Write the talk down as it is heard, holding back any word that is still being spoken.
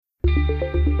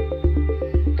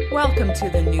Welcome to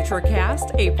the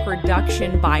NutraCast, a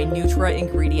production by Nutra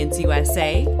Ingredients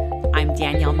USA. I'm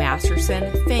Danielle Masterson.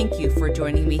 Thank you for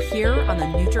joining me here on the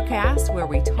NutraCast, where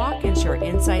we talk and share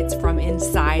insights from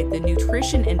inside the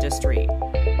nutrition industry.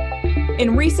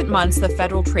 In recent months, the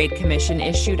Federal Trade Commission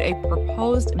issued a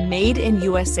proposed Made in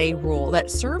USA rule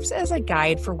that serves as a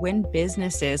guide for when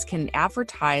businesses can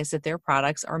advertise that their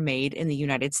products are made in the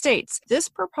United States. This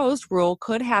proposed rule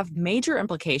could have major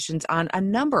implications on a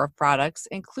number of products,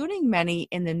 including many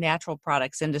in the natural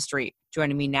products industry.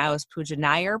 Joining me now is Pooja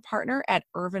Nair, partner at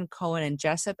Irvin Cohen and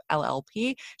Jessup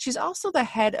LLP. She's also the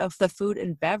head of the food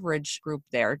and beverage group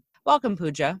there. Welcome,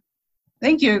 Pooja.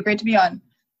 Thank you. Great to be on.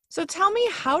 So tell me,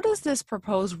 how does this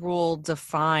proposed rule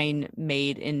define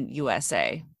Made in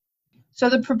USA? So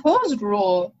the proposed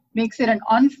rule makes it an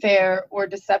unfair or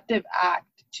deceptive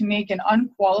act to make an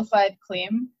unqualified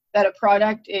claim that a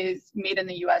product is made in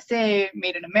the USA,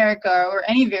 made in America, or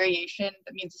any variation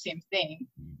that means the same thing,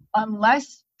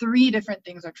 unless three different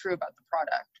things are true about the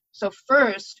product. So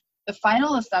first, the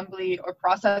final assembly or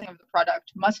processing of the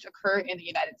product must occur in the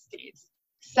United States.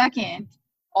 Second,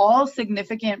 all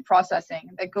significant processing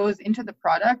that goes into the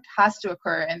product has to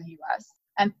occur in the US.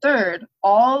 And third,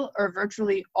 all or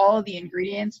virtually all the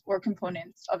ingredients or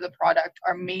components of the product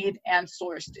are made and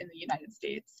sourced in the United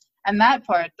States. And that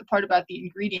part, the part about the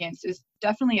ingredients, is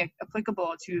definitely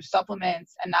applicable to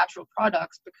supplements and natural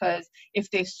products, because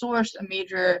if they source a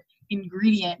major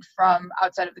ingredient from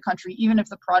outside of the country, even if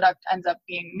the product ends up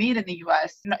being made in the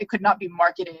US, it could not be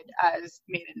marketed as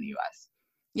made in the US.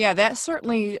 Yeah, that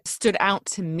certainly stood out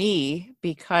to me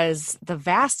because the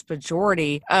vast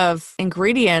majority of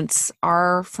ingredients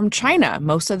are from China.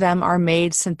 Most of them are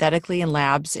made synthetically in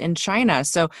labs in China.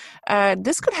 So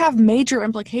this could have major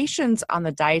implications on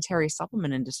the dietary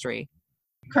supplement industry.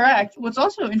 Correct. What's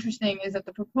also interesting is that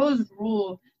the proposed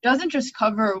rule doesn't just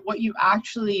cover what you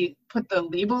actually put the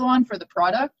label on for the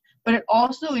product, but it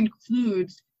also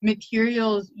includes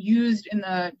materials used in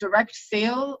the direct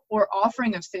sale or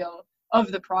offering of sale of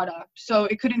the product. So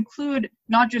it could include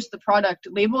not just the product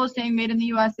label saying made in the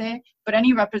USA, but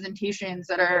any representations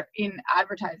that are in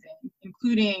advertising,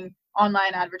 including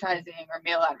online advertising or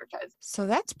mail advertising. So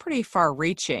that's pretty far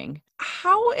reaching.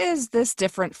 How is this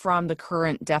different from the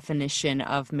current definition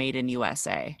of Made in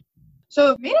USA?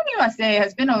 So Made in USA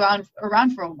has been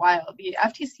around for a while. The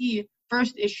FTC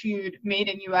first issued Made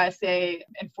in USA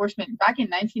enforcement back in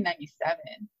 1997.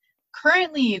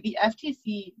 Currently, the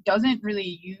FTC doesn't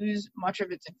really use much of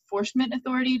its enforcement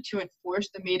authority to enforce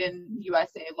the Made in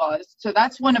USA laws. So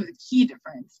that's one of the key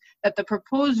differences, that the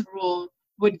proposed rule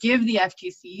would give the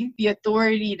FTC the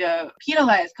authority to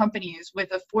penalize companies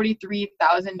with a $43,000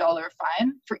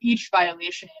 fine for each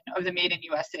violation of the Made in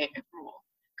USA rule.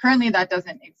 Currently, that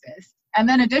doesn't exist. And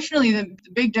then additionally, the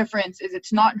big difference is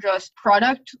it's not just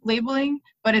product labeling,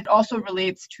 but it also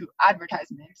relates to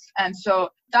advertisements. And so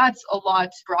that's a lot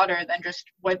broader than just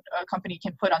what a company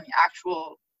can put on the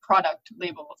actual product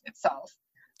label itself.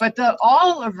 But the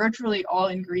all or virtually all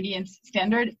ingredients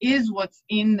standard is what's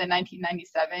in the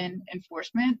 1997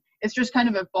 enforcement. It's just kind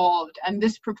of evolved. And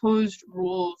this proposed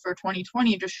rule for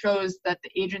 2020 just shows that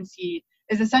the agency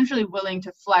is essentially willing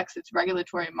to flex its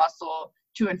regulatory muscle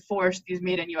to enforce these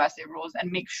Made in USA rules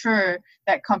and make sure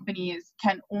that companies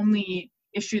can only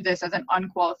issue this as an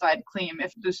unqualified claim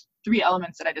if those three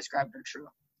elements that I described are true.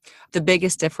 The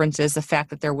biggest difference is the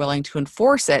fact that they're willing to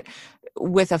enforce it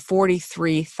with a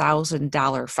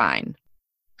 $43,000 fine.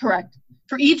 Correct.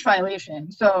 For each violation.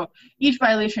 So each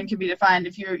violation can be defined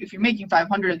if you're making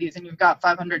 500 of these and you've got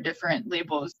 500 different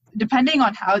labels. Depending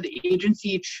on how the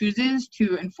agency chooses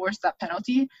to enforce that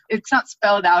penalty, it's not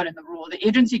spelled out in the rule. The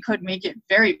agency could make it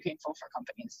very painful for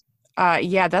companies.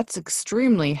 Yeah, that's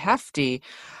extremely hefty.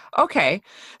 Okay,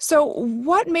 so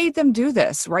what made them do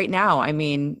this right now? I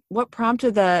mean, what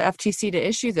prompted the FTC to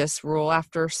issue this rule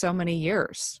after so many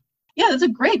years? Yeah, that's a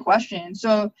great question.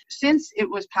 So since it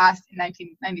was passed in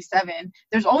 1997,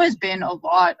 there's always been a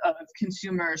lot of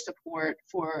consumer support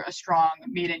for a strong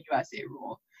Made in USA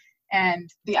rule. And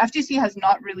the FTC has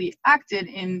not really acted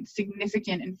in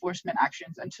significant enforcement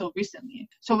actions until recently.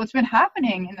 So what's been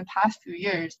happening in the past few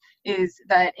years is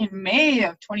that in May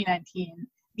of 2019,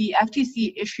 the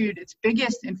FTC issued its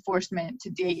biggest enforcement to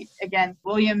date against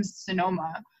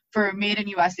Williams-Sonoma for Made in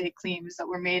USA claims that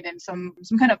were made in some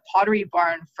kind of Pottery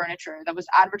Barn furniture that was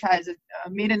advertised as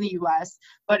made in the US,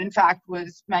 but in fact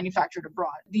was manufactured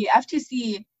abroad. The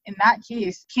FTC in that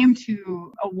case came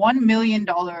to a $1 million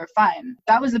fine.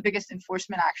 That was the biggest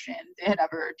enforcement action they had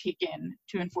ever taken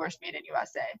to enforce Made in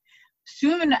USA.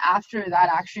 Soon after that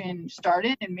action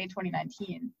started in May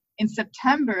 2019, in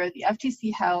September, the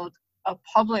FTC held a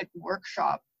public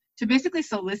workshop to basically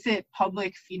solicit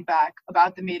public feedback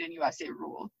about the Made in USA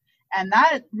rule. And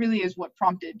that really is what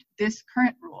prompted this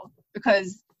current rule,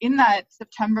 because in that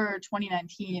September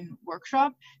 2019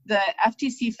 workshop, the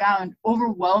FTC found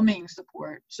overwhelming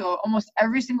support. So almost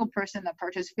every single person that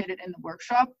participated in the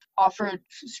workshop offered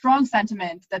strong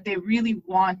sentiment that they really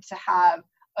want to have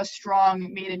a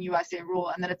strong Made in USA rule,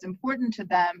 and that it's important to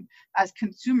them as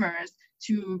consumers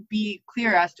to be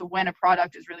clear as to when a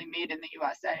product is really made in the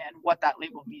USA and what that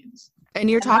label means.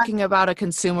 And you're talking about a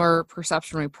consumer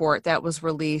perception report that was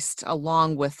released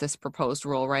along with this proposed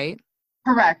rule, right?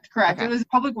 Correct. Okay. It was a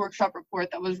public workshop report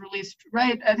that was released,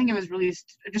 I think it was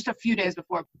released just a few days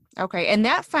before. Okay. And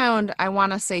that found, I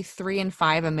want to say 3 in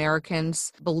 5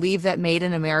 Americans believe that Made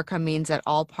in America means that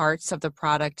all parts of the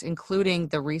product, including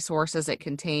the resources it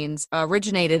contains,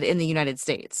 originated in the United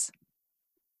States.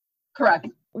 Correct.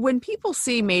 When people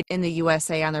see Made in the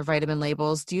USA on their vitamin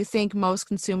labels, do you think most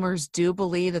consumers do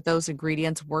believe that those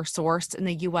ingredients were sourced in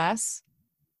the US?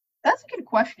 That's a good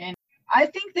question. I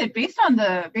think that based on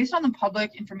the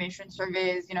public information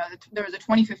surveys, there was a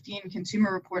 2015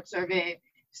 Consumer Report survey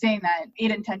saying that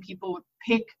 8 in 10 people would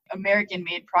pick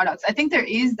American-made products. I think there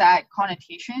is that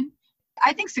connotation.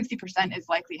 I think 60% is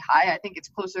likely high. I think it's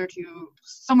closer to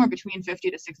somewhere between 50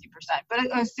 to 60%. But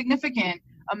a significant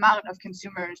amount of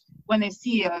consumers, when they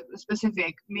see a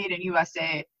specific Made in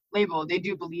USA label, they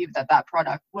do believe that that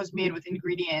product was made with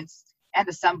ingredients and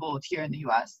assembled here in the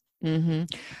US. Mm-hmm.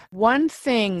 One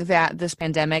thing that this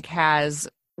pandemic has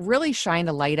really shined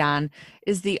a light on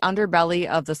is the underbelly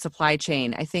of the supply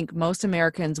chain. I think most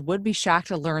Americans would be shocked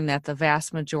to learn that the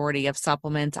vast majority of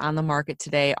supplements on the market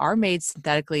today are made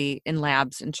synthetically in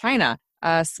labs in China.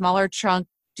 A smaller chunk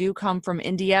do come from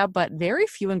India, but very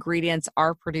few ingredients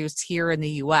are produced here in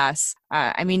the US.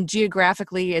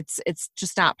 Geographically, it's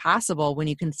just not possible when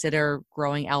you consider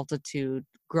growing altitude,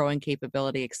 growing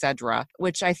capability, etc.,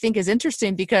 which I think is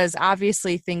interesting because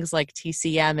obviously things like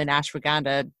TCM and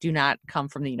ashwagandha do not come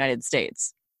from the United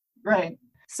States. Right.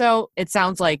 So it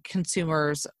sounds like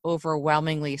consumers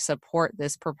overwhelmingly support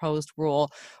this proposed rule.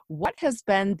 What has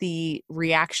been the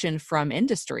reaction from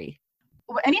industry?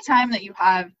 Well, anytime that you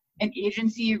have an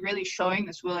agency really showing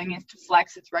this willingness to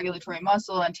flex its regulatory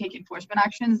muscle and take enforcement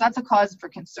actions, that's a cause for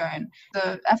concern.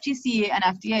 The FTC and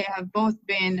FDA have both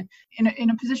been in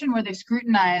a position where they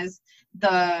scrutinize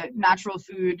the natural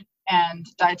food and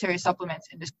dietary supplements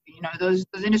industry. Those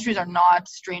industries are not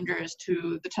strangers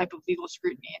to the type of legal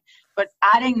scrutiny, but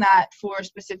adding that for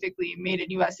specifically Made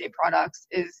in USA products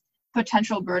is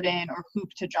potential burden or hoop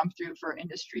to jump through for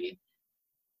industry.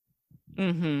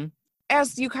 Mm-hmm.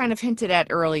 As you kind of hinted at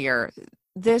earlier,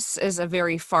 this is a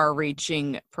very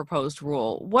far-reaching proposed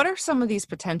rule. What are some of these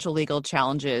potential legal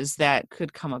challenges that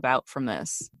could come about from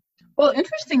this? Well,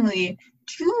 interestingly,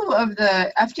 2 of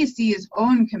the FTC's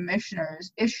own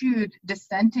commissioners issued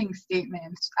dissenting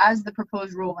statements as the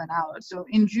proposed rule went out. So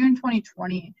in June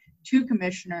 2020, 2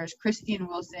 commissioners, Christine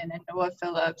Wilson and Noah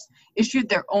Phillips, issued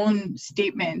their own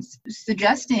statements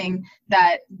suggesting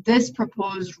that this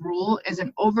proposed rule is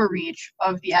an overreach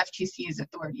of the FTC's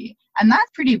authority. And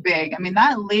that's pretty big.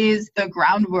 That lays the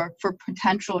groundwork for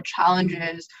potential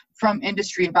challenges from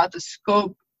industry about the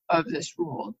scope of this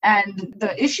rule. And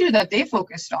the issue that they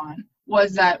focused on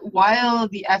was that while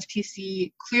the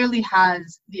FTC clearly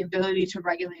has the ability to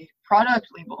regulate product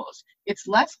labels, it's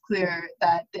less clear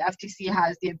that the FTC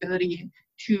has the ability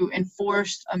to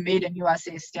enforce a Made in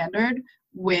USA standard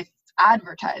with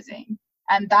advertising.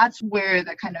 And that's where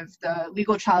the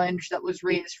legal challenge that was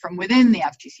raised from within the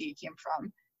FTC came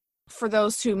from. For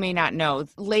those who may not know,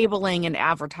 labeling and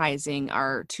advertising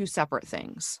are 2 separate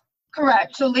things.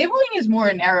 Correct. So labeling is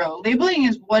more narrow. Labeling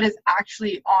is what is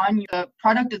actually on the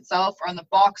product itself or on the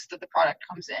box that the product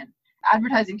comes in.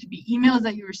 Advertising could be emails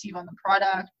that you receive on the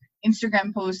product,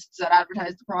 Instagram posts that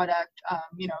advertise the product,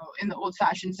 in the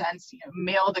old-fashioned sense,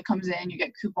 mail that comes in, you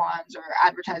get coupons or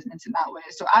advertisements in that way.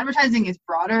 So advertising is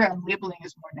broader and labeling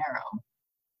is more narrow.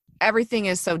 Everything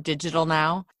is so digital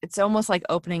now. It's almost like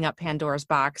opening up Pandora's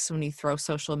box when you throw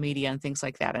social media and things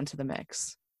like that into the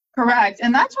mix. Correct.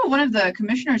 And that's what one of the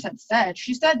commissioners had said.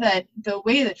 She said that the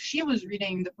way that she was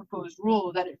reading the proposed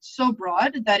rule, that it's so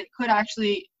broad that it could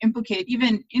actually implicate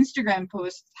even Instagram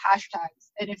posts,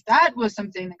 hashtags. And if that was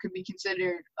something that could be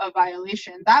considered a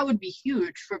violation, that would be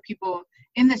huge for people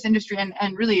in this industry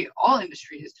and really all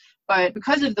industries. But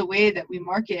because of the way that we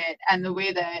market and the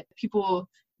way that people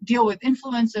deal with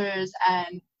influencers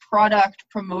and product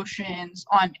promotions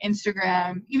on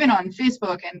Instagram, even on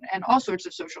Facebook and all sorts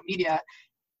of social media,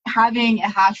 having a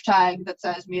hashtag that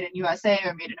says Made in USA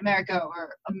or Made in America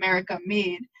or America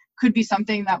Made could be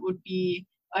something that would be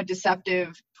a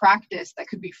deceptive practice that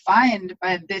could be fined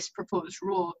by this proposed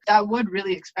rule, that would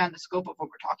really expand the scope of what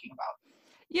we're talking about.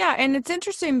 Yeah, and it's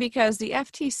interesting because the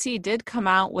FTC did come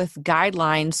out with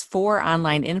guidelines for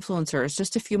online influencers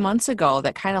just a few months ago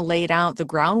that kind of laid out the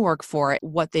groundwork for it,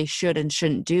 what they should and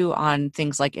shouldn't do on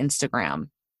things like Instagram.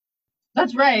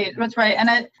 That's right. That's right.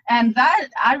 And that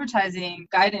advertising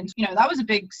guidance, that was a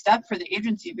big step for the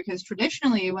agency, because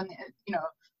traditionally when,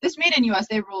 this Made in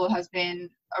USA rule has been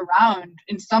around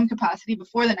in some capacity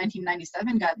before the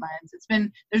 1997 guidelines.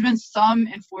 There's been some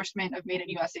enforcement of Made in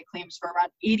USA claims for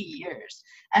around 80 years.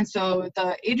 And so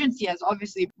the agency has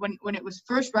obviously, when it was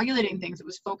first regulating things, it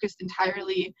was focused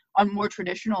entirely on more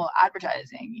traditional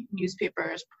advertising,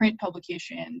 newspapers, print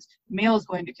publications, mails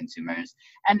going to consumers.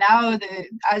 And now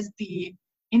as the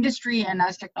industry and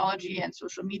as technology and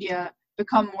social media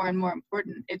become more and more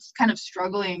important, it's kind of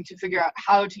struggling to figure out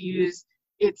how to use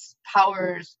its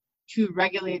powers to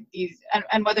regulate these,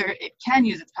 and whether it can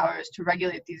use its powers to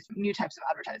regulate these new types of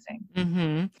advertising.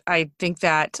 Mm-hmm. I think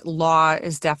that law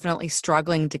is definitely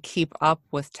struggling to keep up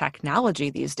with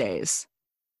technology these days.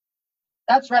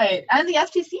 That's right. And the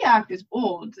FTC Act is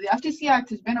old. The FTC Act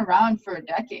has been around for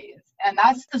decades, and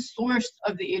that's the source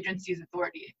of the agency's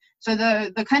authority. So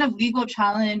the kind of legal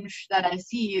challenge that I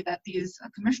see that these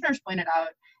commissioners pointed out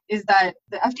is that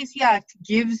the FTC Act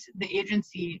gives the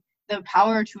agency the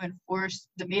power to enforce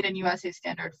the Made in USA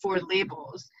standard for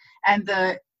labels. And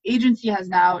the agency has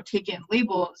now taken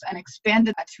labels and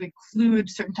expanded that to include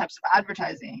certain types of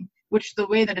advertising, which the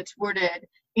way that it's worded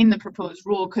in the proposed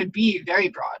rule could be very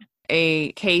broad.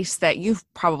 A case that you've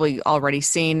probably already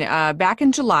seen. Back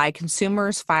in July,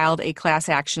 consumers filed a class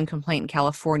action complaint in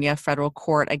California federal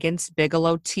court against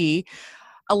Bigelow Tea,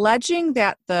 alleging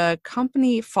that the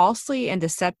company falsely and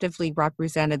deceptively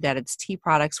represented that its tea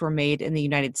products were made in the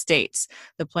United States.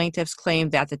 The plaintiffs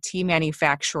claimed that the tea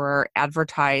manufacturer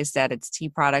advertised that its tea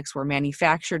products were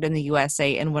manufactured in the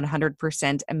USA and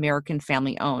 100% American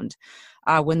family-owned,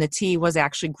 when the tea was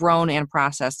actually grown and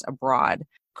processed abroad.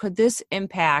 Could this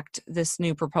impact this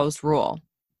new proposed rule?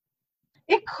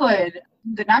 It could.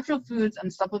 The natural foods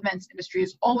and supplements industry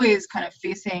is always kind of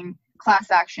facing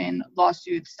class action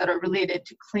lawsuits that are related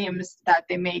to claims that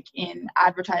they make in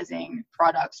advertising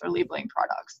products or labeling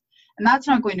products. And that's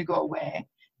not going to go away.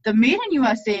 The Made in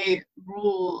USA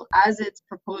rule, as it's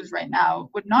proposed right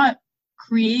now, would not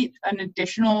create an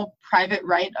additional private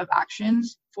right of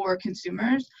actions for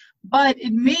consumers, but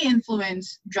it may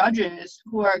influence judges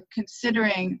who are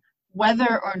considering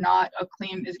whether or not a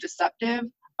claim is deceptive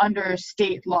under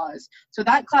state laws. So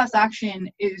that class action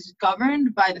is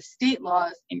governed by the state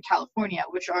laws in California,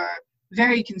 which are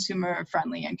very consumer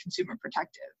friendly and consumer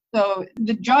protective. So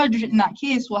the judge in that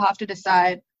case will have to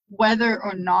decide whether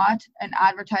or not an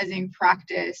advertising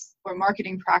practice or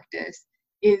marketing practice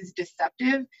is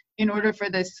deceptive in order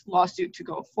for this lawsuit to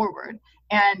go forward.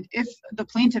 And if the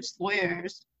plaintiff's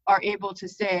lawyers are able to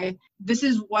say, this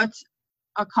is what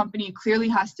a company clearly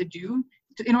has to do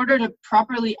in order to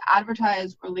properly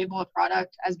advertise or label a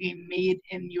product as being made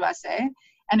in USA.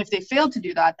 And if they fail to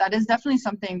do that, that is definitely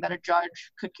something that a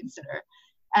judge could consider.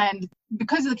 And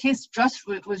because the case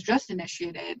was just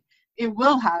initiated, it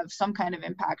will have some kind of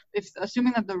impact.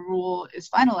 Assuming that the rule is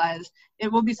finalized, it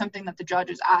will be something that the judge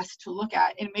is asked to look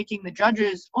at in making the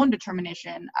judge's own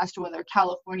determination as to whether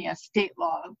California state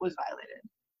law was violated.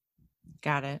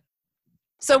 Got it.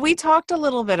 So we talked a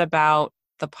little bit about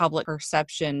the public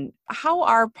perception. How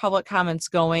are public comments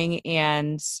going?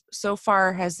 And so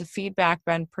far, has the feedback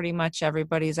been pretty much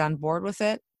everybody's on board with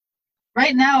it?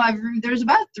 Right now, there's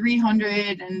about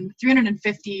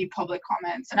 350 public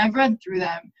comments, and I've read through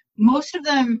them. Most of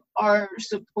them are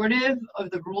supportive of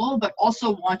the rule, but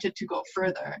also wanted to go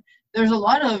further. There's a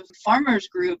lot of farmers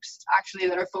groups, actually,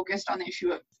 that are focused on the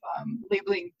issue of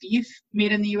labeling beef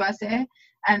made in the USA.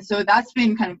 And so that's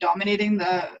been kind of dominating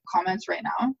the comments right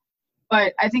now.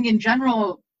 But I think in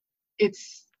general,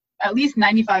 it's at least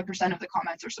 95% of the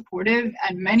comments are supportive,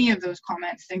 and many of those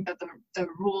comments think that the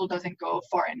rule doesn't go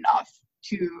far enough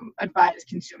to advise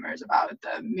consumers about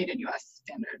the Made in US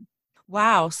standard.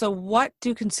 Wow. So what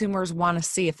do consumers want to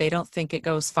see if they don't think it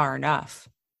goes far enough?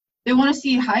 They want to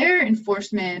see higher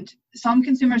enforcement. Some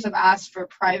consumers have asked for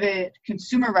private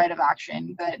consumer right of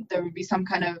action, that there would be some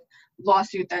kind of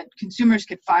lawsuit that consumers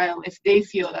could file if they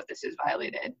feel that this is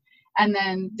violated. And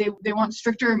then they want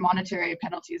stricter monetary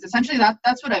penalties. Essentially,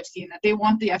 that's what I've seen, that they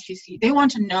want the FTC. They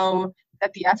want to know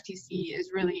that the FTC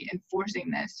is really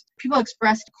enforcing this. People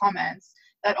expressed comments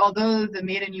that although the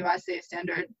Made in USA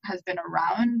standard has been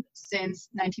around since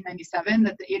 1997,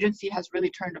 that the agency has really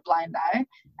turned a blind eye,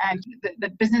 and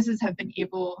that businesses have been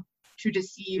able to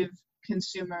deceive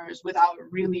consumers without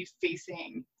really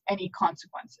facing any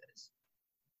consequences.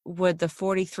 Would the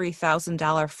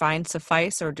 $43,000 fine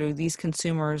suffice, or do these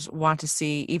consumers want to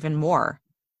see even more?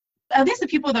 At least the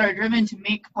people that are driven to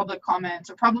make public comments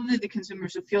are probably the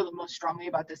consumers who feel the most strongly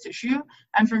about this issue.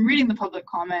 And from reading the public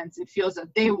comments, it feels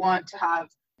that they want to have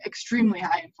extremely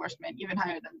high enforcement, even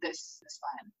higher than this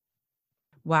fine.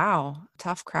 Wow,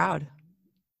 tough crowd.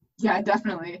 Yeah,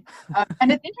 definitely.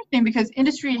 And it's interesting because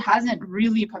industry hasn't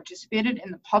really participated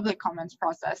in the public comments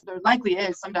process. There likely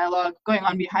is some dialogue going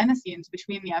on behind the scenes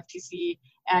between the FTC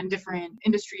and different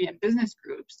industry and business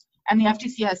groups. And the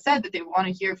FTC has said that they want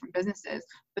to hear from businesses,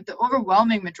 but the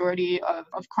overwhelming majority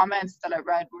of comments that I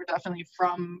read were definitely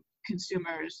from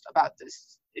consumers about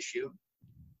this issue.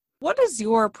 What is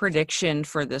your prediction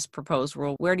for this proposed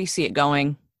rule? Where do you see it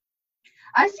going?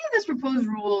 I see this proposed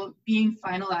rule being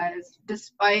finalized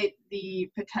despite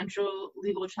the potential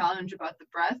legal challenge about the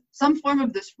breadth. Some form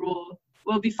of this rule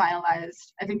will be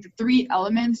finalized. I think the three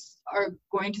elements are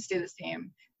going to stay the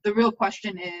same. The real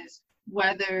question is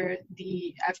whether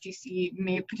the FTC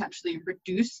may potentially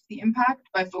reduce the impact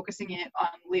by focusing it on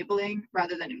labeling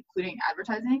rather than including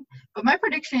advertising. But my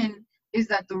prediction is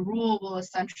that the rule will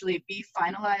essentially be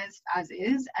finalized as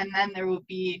is, and then there will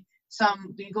be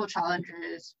some legal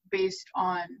challenges based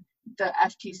on the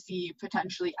FTC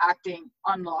potentially acting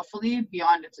unlawfully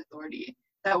beyond its authority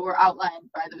that were outlined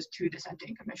by those two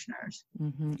dissenting commissioners.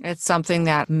 Mm-hmm. It's something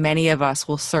that many of us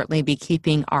will certainly be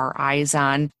keeping our eyes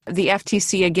on. The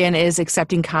FTC, again, is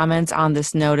accepting comments on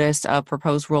this notice of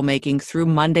proposed rulemaking through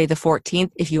Monday the 14th.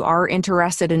 If you are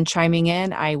interested in chiming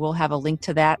in, I will have a link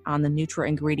to that on the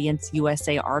Nutra-Ingredients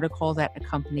USA article that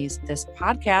accompanies this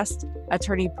podcast.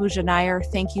 Attorney Pooja Nair,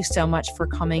 thank you so much for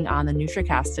coming on the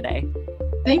NutraCast today.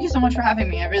 Thank you so much for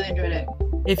having me. I really enjoyed it.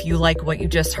 If you like what you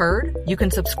just heard, you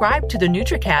can subscribe to the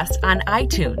NutraCast on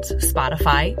iTunes,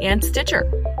 Spotify, and Stitcher.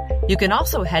 You can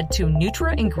also head to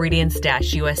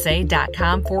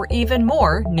nutraingredients-usa.com for even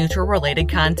more Nutra-related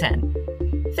content.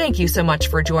 Thank you so much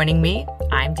for joining me.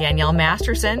 I'm Danielle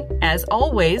Masterson. As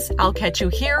always, I'll catch you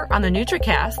here on the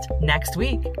NutraCast next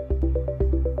week.